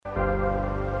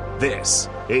This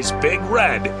is Big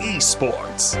Red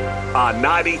Esports on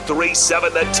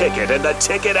 93.7 The Ticket and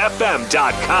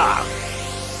theticketfm.com.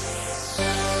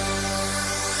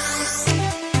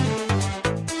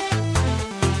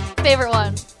 Favorite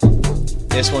one.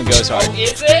 This one goes hard.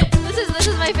 Is it? This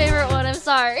is my favorite one. I'm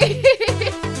sorry.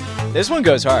 This one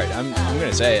goes hard. I'm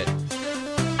gonna say it.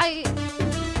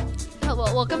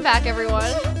 Well, welcome back,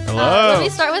 everyone. Hello. Let me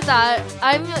start with that.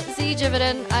 I'm Z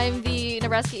Jividen. I'm the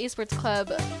Nebraska Esports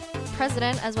Club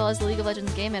president, as well as the League of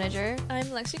Legends game manager. I'm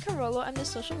Lexi Carollo. I'm the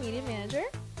social media manager.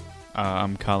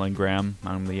 I'm Colin Graham.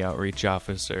 I'm the outreach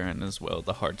officer and as well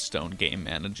the Hearthstone game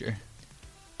manager.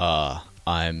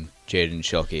 I'm Jaden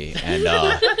Schilke, and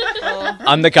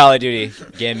I'm the Call of Duty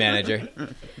game manager.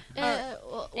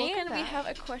 And we have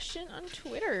a question on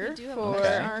Twitter for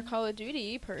Okay. our Call of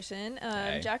Duty person.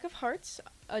 Jack of Hearts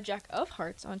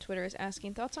on Twitter is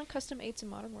asking thoughts on custom 8s in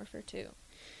Modern Warfare 2.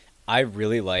 I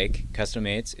really like custom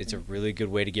 8s. It's a really good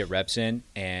way to get reps in,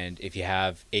 and if you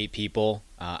have 8 people,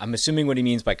 I'm assuming what he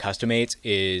means by custom 8s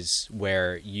is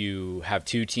where you have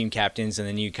 2 team captains and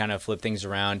then you kind of flip things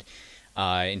around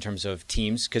in terms of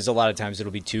teams, because a lot of times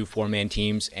it'll be 2 4-man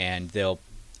teams and they'll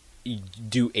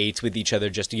do 8s with each other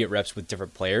just to get reps with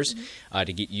different players,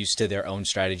 to get used to their own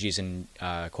strategies and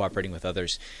cooperating with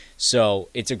others. So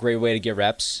it's a great way to get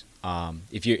reps.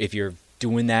 If you're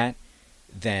doing that,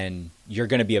 then you're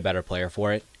going to be a better player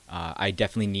for it. I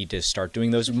definitely need to start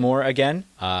doing those more again,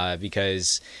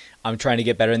 because I'm trying to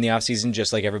get better in the off season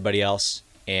just like everybody else,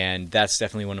 and that's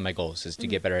definitely one of my goals is to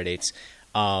get better at 8s.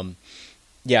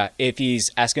 Yeah, if he's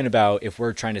asking about if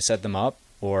we're trying to set them up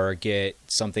or get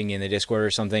something in the Discord or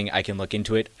something, I can look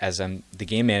into it. As I'm the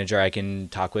game manager, I can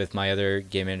talk with my other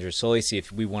game managers solely, see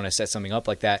if we want to set something up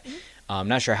like that. I'm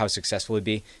not sure how successful it'd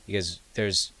be because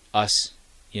there's us,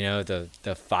 the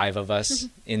 5 of us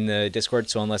in the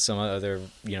Discord. So unless some other,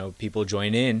 people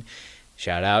join in,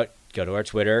 shout out, go to our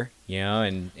Twitter,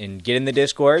 and get in the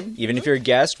Discord. Even if you're a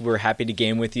guest, we're happy to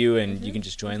game with you and you can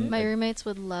just join. My roommates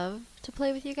would love to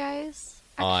play with you guys.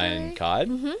 On COD?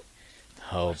 Mm-hmm.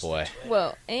 Oh, boy.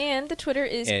 Well, and the Twitter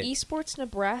is And- Esports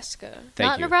Nebraska. Thank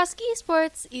Not you. Nebraska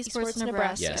Esports, Esports Esports Nebraska.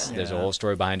 Nebraska. Yes, there's a whole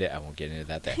story behind it. I won't get into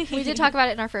that there. We did talk about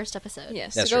it in our first episode.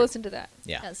 Yes, That's so go true. listen to that.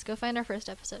 Yeah. Yes, go find our first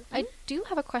episode. I do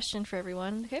have a question for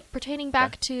everyone. Okay. Pertaining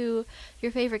back to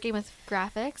your favorite game with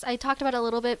graphics. I talked about it a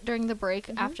little bit during the break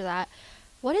after that.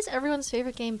 What is everyone's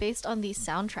favorite game based on the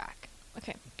soundtrack?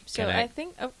 Okay, so Can I- I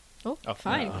think... Oh, Oh,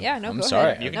 fine. no, Yeah, no, I'm go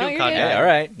sorry. ahead. You can no, do you're COD. good. Hey, all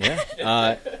right.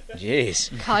 Yeah.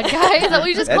 Jeez. COD guy? Is that what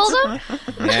you just called him?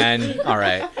 Man, all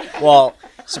right. Well,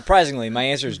 surprisingly, my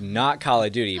answer is not Call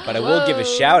of Duty, but I will give a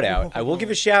shout out. I will give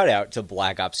a shout out to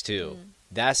Black Ops 2.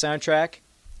 That soundtrack,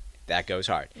 that goes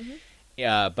hard.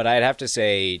 Yeah, but I'd have to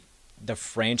say the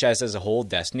franchise as a whole,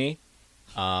 Destiny,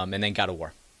 and then God of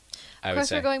War. I Of would course,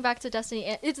 say. we're going back to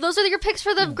Destiny. Those are your picks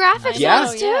for the graphics Yeah.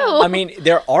 ones, too. Yeah. I mean,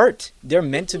 they're art. They're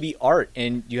meant to be art,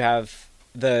 and you have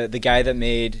the guy that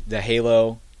made the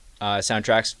Halo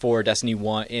soundtracks for Destiny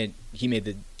 1. He made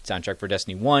the soundtrack for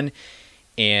Destiny 1,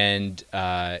 and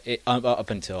up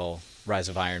until Rise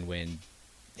of Iron, when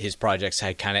his projects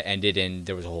had kind of ended and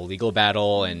there was a whole legal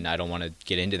battle, and I don't want to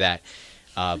get into that.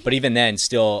 But even then,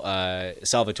 still,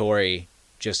 Salvatore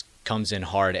just comes in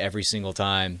hard every single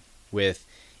time with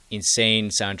insane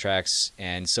soundtracks,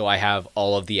 and so I have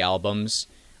all of the albums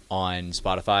on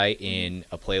Spotify in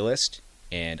a playlist,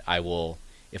 and I will,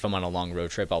 if I'm on a long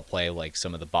road trip, I'll play like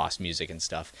some of the boss music and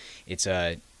stuff. It's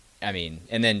and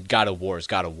then God of War is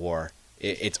God of War.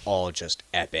 It's all just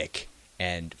epic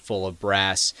and full of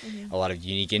brass, a lot of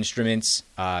unique instruments.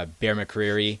 Bear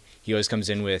McCreary, he always comes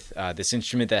in with this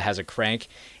instrument that has a crank,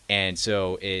 and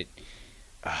so it.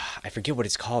 I forget what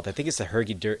it's called. I think it's the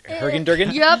Hergendurgen.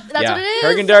 Yep, that's Yeah, what it is.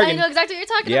 Hergendurgen. I know exactly what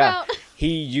you're talking Yeah, about. he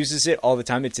uses it all the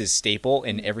time. It's his staple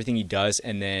in everything he does.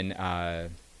 And then,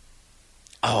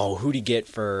 who'd he get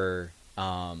for?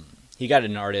 He got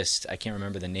an artist. I can't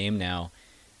remember the name now.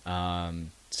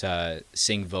 To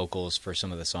sing vocals for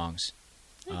some of the songs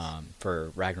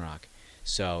for Ragnarok.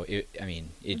 So it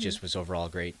just was overall a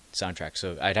great soundtrack.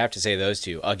 So I'd have to say those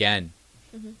two again.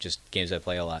 Just games I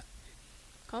play a lot.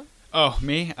 Oh,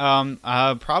 me?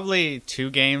 Probably 2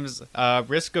 games.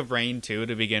 Risk of Rain 2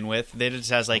 to begin with. It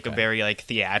just has like a very like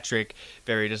theatric,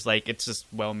 very just like it's just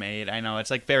well made. I know it's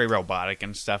like very robotic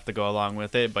and stuff to go along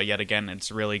with it, but yet again,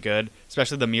 it's really good.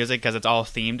 Especially the music because it's all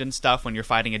themed and stuff. When you're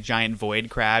fighting a giant void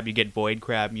crab, you get void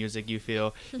crab music. You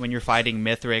feel when you're fighting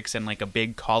Mithrix and like a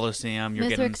big coliseum, you're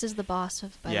getting. Mithrix is the boss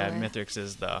of. By Yeah, the way. Mithrix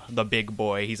is the big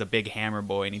boy. He's a big hammer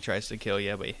boy, and he tries to kill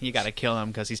you, but you got to kill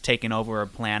him because he's taking over a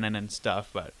planet and stuff.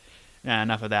 But Yeah,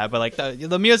 enough of that. But like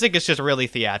the music is just really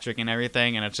theatric and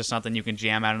everything, and it's just something you can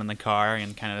jam out in the car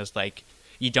and kind of just like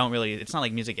you don't really. It's not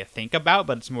like music you think about,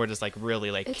 but it's more just like really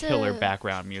like killer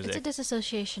background music. It's a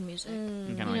disassociation music.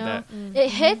 Kind of like that. It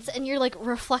hits and you're like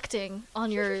reflecting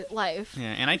on your life.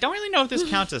 Yeah, and I don't really know if this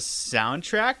counts as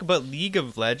soundtrack, but League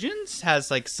of Legends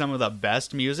has like some of the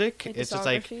best music. It's just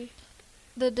like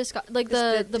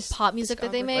The pop music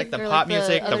that they make, like the or pop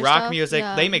music, the rock stuff? music.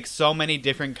 Yeah. They make so many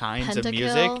different kinds of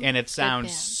music, and it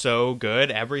sounds so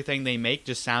good. Everything they make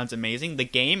just sounds amazing. The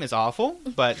game is awful,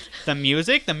 but the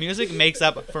music makes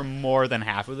up for more than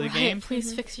half of the game.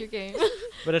 Please fix your game.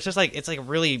 But it's like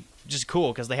really just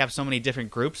cool because they have so many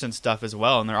different groups and stuff as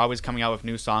well, and they're always coming out with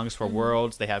new songs for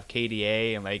Worlds. They have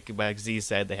KDA, and like Z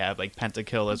said, they have like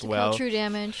Pentakill as well. True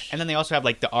Damage. And then they also have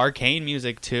like the Arcane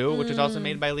music too, which is also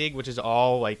made by League, which is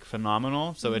all like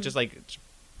phenomenal. So it's just like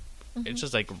it's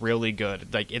just like really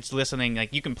good. Like it's listening,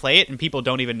 like you can play it and people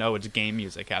don't even know it's game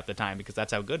music half the time because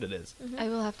that's how good it is. I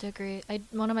will have to agree.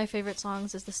 One of my favorite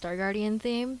songs is the Star Guardian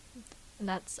theme. And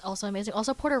that's also amazing.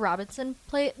 Also, Porter Robinson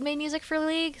made music for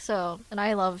League, and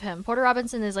I love him. Porter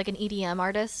Robinson is like an EDM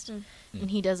artist, and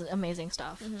he does amazing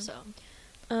stuff. So,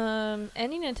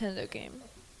 any Nintendo game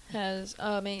has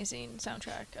amazing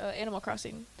soundtrack. Animal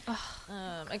Crossing,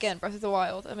 again, Breath of the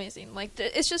Wild, amazing. Like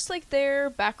it's just like their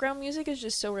background music is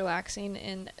just so relaxing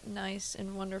and nice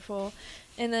and wonderful.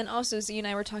 And then also Z and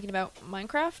I were talking about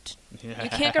Minecraft. Yeah.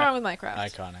 You can't go wrong with Minecraft.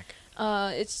 Iconic.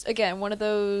 It's again one of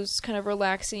those kind of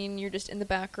relaxing. You're just in the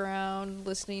background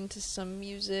listening to some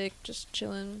music, just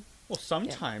chilling. Well,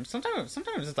 sometimes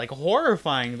it's like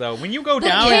horrifying though. When you go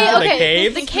down into the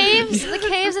caves, the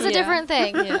caves is a different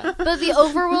thing. Yeah. But the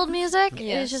overworld music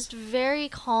Yes. is just very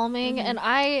calming, and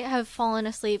I have fallen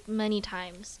asleep many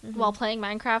times while playing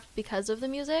Minecraft because of the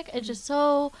music. It's just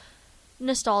so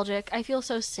nostalgic. I feel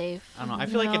so safe. I don't know. I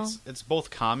feel like it's both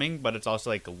calming, but it's also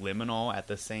like liminal at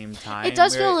the same time. It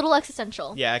does feel a little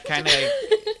existential. Yeah, it kind of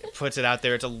like, puts it out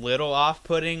there. It's a little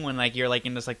off-putting when like you're like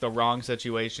in just like the wrong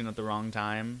situation at the wrong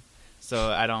time. So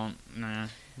I don't.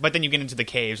 But then you get into the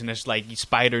caves and there's like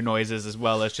spider noises as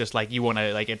well. It's just like you want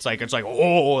to like it's like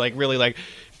oh like really like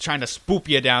trying to spook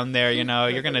you down there. You know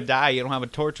you're gonna die. You don't have a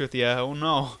torch with you. Oh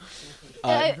no.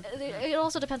 It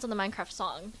also depends on the Minecraft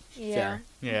song. Fair.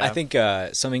 Yeah. I think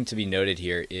something to be noted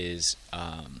here is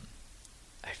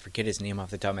I forget his name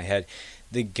off the top of my head.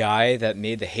 The guy that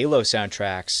made the Halo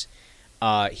soundtracks,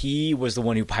 he was the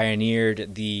one who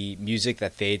pioneered the music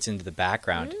that fades into the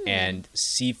background. And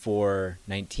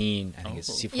C419, I think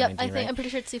it's C419, Yep, right? I'm pretty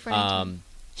sure it's C419.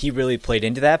 He really played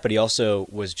into that, but he also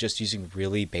was just using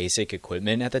really basic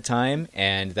equipment at the time,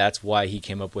 and that's why he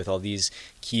came up with all these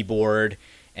keyboard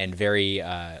and very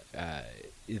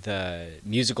the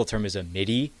musical term is a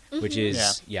MIDI, which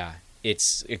is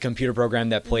it's a computer program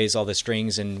that plays all the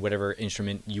strings and whatever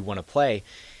instrument you want to play,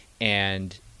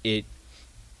 and it's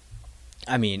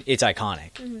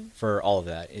iconic for all of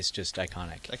that. It's just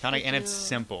iconic. It's iconic and it's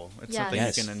simple. It's something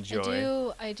you can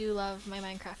enjoy. I do love my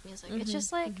Minecraft music. It's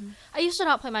just like I used to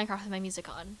not play Minecraft with my music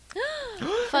on.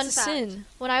 Fun fact: sin.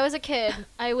 when I was a kid,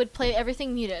 I would play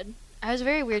everything muted. I was a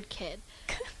very weird kid.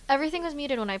 Everything was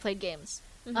muted when I played games.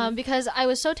 Because I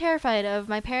was so terrified of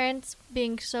my parents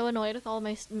being so annoyed with all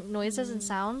my noises and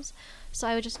sounds, so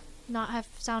I would just not have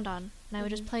sound on, and I would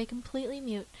just play completely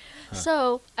mute.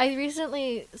 So I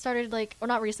recently started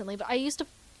not recently, but I used to,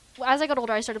 as I got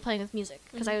older, I started playing with music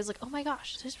because I was like, oh my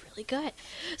gosh, this is really good.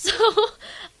 So,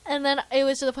 and then it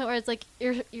was to the point where it's like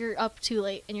you're up too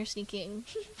late and you're sneaking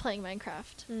playing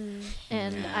Minecraft,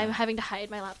 and I'm having to hide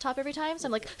my laptop every time, so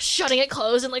I'm like shutting it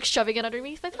closed and like shoving it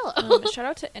underneath my pillow. Shout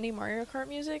out to any Mario Kart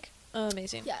music,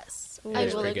 amazing. Yes, Ooh. I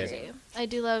It's will pretty agree. good. I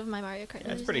do love my Mario Kart. It's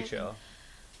music. pretty chill.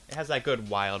 It has that good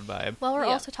wild vibe. While we're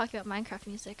Yeah. also talking about Minecraft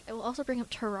music, I will also bring up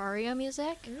Terraria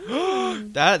music.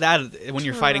 That when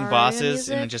you're fighting Terraria bosses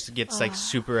and it music? just gets like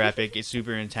super epic, it's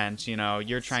super intense. You know,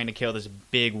 you're trying to kill this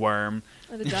big worm,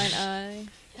 Or the giant eye.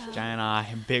 giant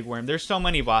eye, big worm. There's so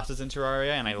many bosses in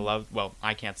Terraria, and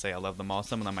I can't say I love them all.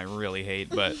 Some of them I really hate,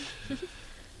 but.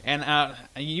 And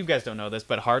you guys don't know this,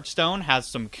 but Hearthstone has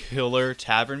some killer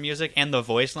tavern music and the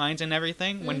voice lines and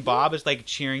everything. When Bob is like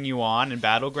cheering you on in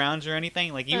Battlegrounds or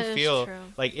anything, like you That is feel true.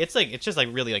 like it's just like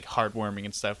really like heartwarming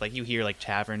and stuff. Like you hear like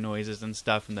tavern noises and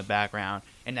stuff in the background,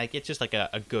 and like it's just like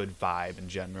a good vibe in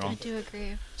general. I do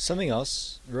agree. Something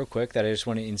else, real quick, that I just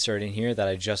want to insert in here that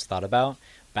I just thought about.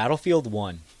 Battlefield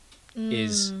 1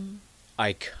 is...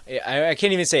 I can't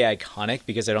even say iconic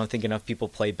because I don't think enough people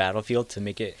play Battlefield to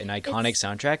make it an iconic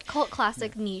soundtrack. Cult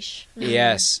classic niche.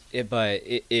 Yes, but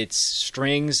it's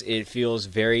strings. It feels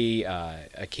very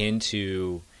akin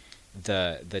to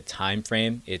the time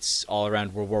frame. It's all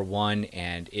around World War I,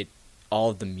 and all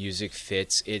of the music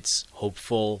fits. It's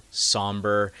hopeful,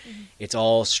 somber. It's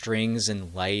all strings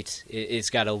and light. It's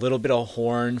got a little bit of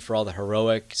horn for all the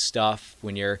heroic stuff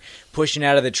when you're pushing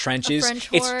out of the trenches. French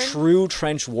horn. It's true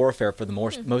trench warfare for the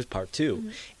most part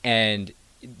too. And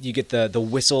you get the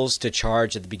whistles to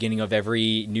charge at the beginning of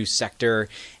every new sector.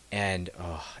 And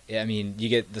I mean, you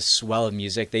get the swell of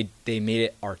music. They made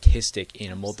it artistic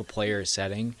in a multiplayer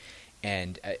setting,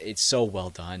 and it's so well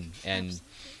done. And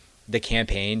the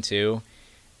campaign too,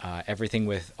 everything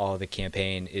with all of the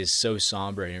campaign is so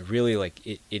somber, and it really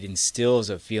it instills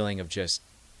a feeling of just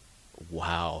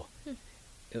wow.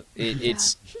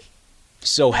 It's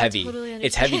so heavy. Totally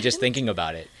It's heavy understand. just thinking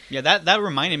about it. Yeah, that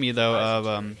reminded me though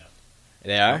of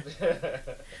They are.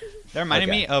 that reminded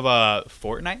Okay. me of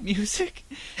Fortnite music,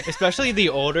 especially the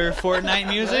older Fortnite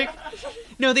music.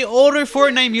 No, the older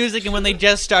Fortnite music, and when they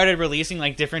just started releasing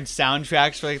like different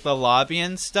soundtracks for like the lobby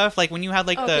and stuff. Like when you had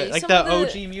like Okay, the some of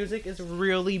the- OG music is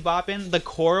really bopping. The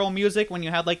choral music when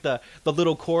you had like the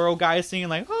little choral guys singing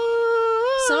like.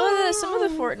 Some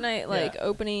of the Fortnite like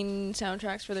opening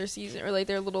soundtracks for their season or like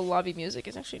their little lobby music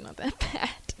is actually not that bad.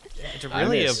 It's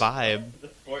really a miss- vibe.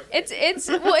 It's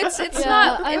Yeah,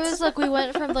 not. I It's, was like, we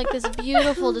went from like this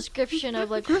beautiful description of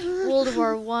like World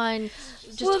War One,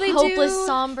 just Well, they hopeless, do-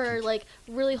 somber, like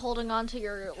really holding on to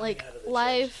your like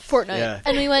life, Fortnite. Yeah.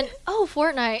 and we went, oh,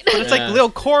 Fortnite. But it's like Yeah.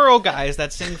 little choral guys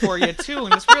that sing for you too,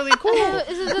 and it's really cool.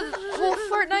 Well,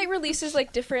 Fortnite releases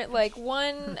like different like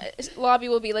one lobby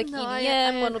will be like No,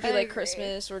 EDM, one will be I like agree.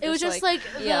 Christmas or It was just like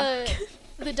the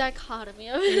the dichotomy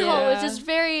of it all was Yeah. just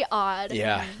very odd.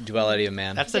 Yeah, duality of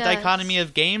man. That's the Yes. dichotomy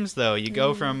of games, though. You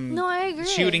go from No, I agree.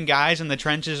 shooting guys in the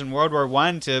trenches in World War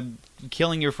One to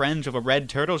killing your friends with a red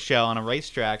turtle shell on a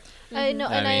racetrack. I know,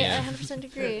 I and mean, I yeah. 100%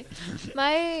 agree.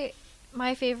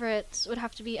 My favorites would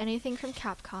have to be anything from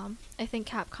Capcom. I think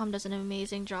Capcom does an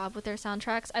amazing job with their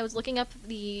soundtracks. I was looking up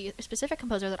the specific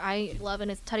composer that I love,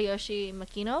 and it's Tadayoshi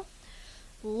Makino.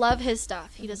 Love his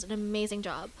stuff. He does an amazing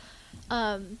job.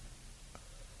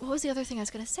 What was the other thing I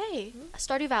was gonna say?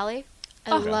 Stardew Valley.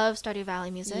 I Okay. love Stardew Valley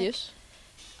music. yes.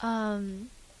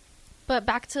 But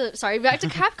back to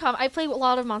Capcom. I played a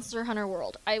lot of Monster Hunter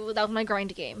World. That was my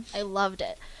grind game. I loved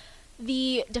it.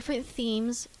 The different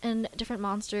themes and different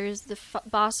monsters, the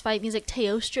boss fight music,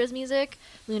 Teostra's music,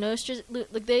 Lunostra's,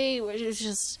 they were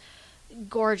just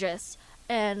gorgeous.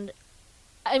 And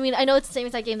I mean, I know it's the same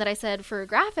exact game that I said for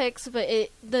graphics, but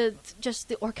the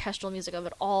orchestral music of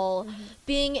it all,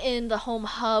 being in the home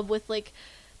hub with like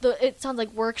it sounds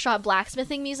like workshop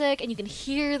blacksmithing music, and you can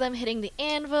hear them hitting the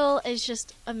anvil. It's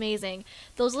just amazing.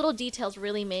 Those little details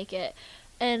really make it.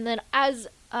 And then as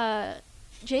Jaden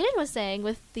was saying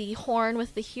with the horn,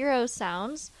 with the hero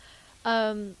sounds,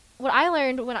 what I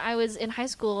learned when I was in high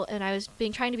school and I was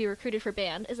trying to be recruited for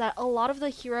band is that a lot of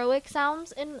the heroic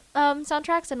sounds in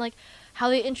soundtracks and like how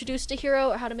they introduced a hero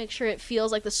or how to make sure it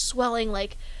feels like the swelling,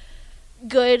 like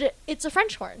good, it's a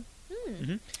French horn.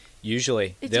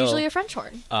 Usually, It's usually a French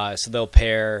horn. so they'll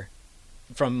pair.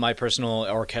 From my personal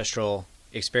orchestral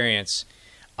experience,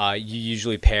 you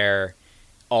usually pair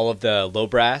all of the low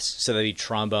brass, so that'd be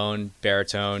trombone,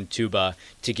 baritone, tuba,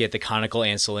 to get the conical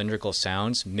and cylindrical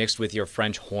sounds mixed with your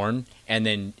French horn. And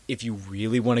then if you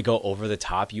really want to go over the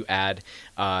top, you add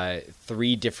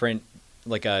 3 different,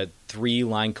 like a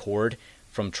 3-line chord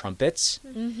from trumpets.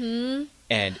 Mm-hmm.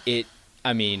 And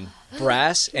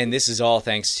brass, and this is all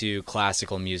thanks to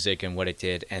classical music and what it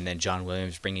did, and then John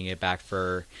Williams bringing it back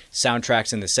for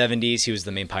soundtracks in the 70s. He was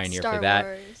the main pioneer Star for that.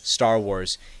 Wars. Star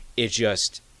Wars. It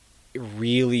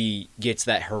really gets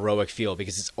that heroic feel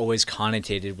because it's always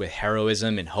connotated with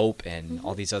heroism and hope and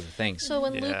all these other things. So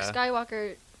when Luke Yeah.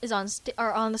 Skywalker is on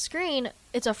the screen,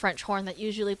 it's a French horn that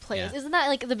usually plays. Yeah. Isn't that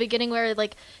like the beginning where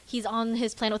like he's on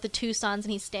his planet with the 2 suns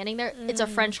and he's standing there? It's a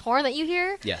French horn that you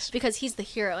hear. Yes. Because he's the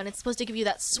hero and it's supposed to give you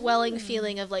that swelling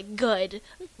feeling of like good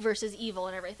versus evil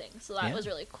and everything. So that Yeah. was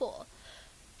really cool.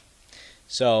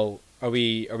 So are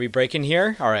we breaking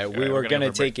here? All right, we we're were gonna going to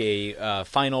have a break. take a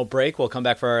final break. We'll come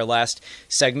back for our last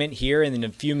segment here in a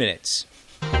few minutes.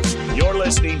 You're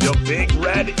listening to Big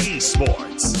Red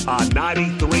Esports on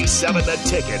 93.7 The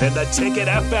Ticket and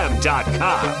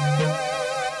theticketfm.com.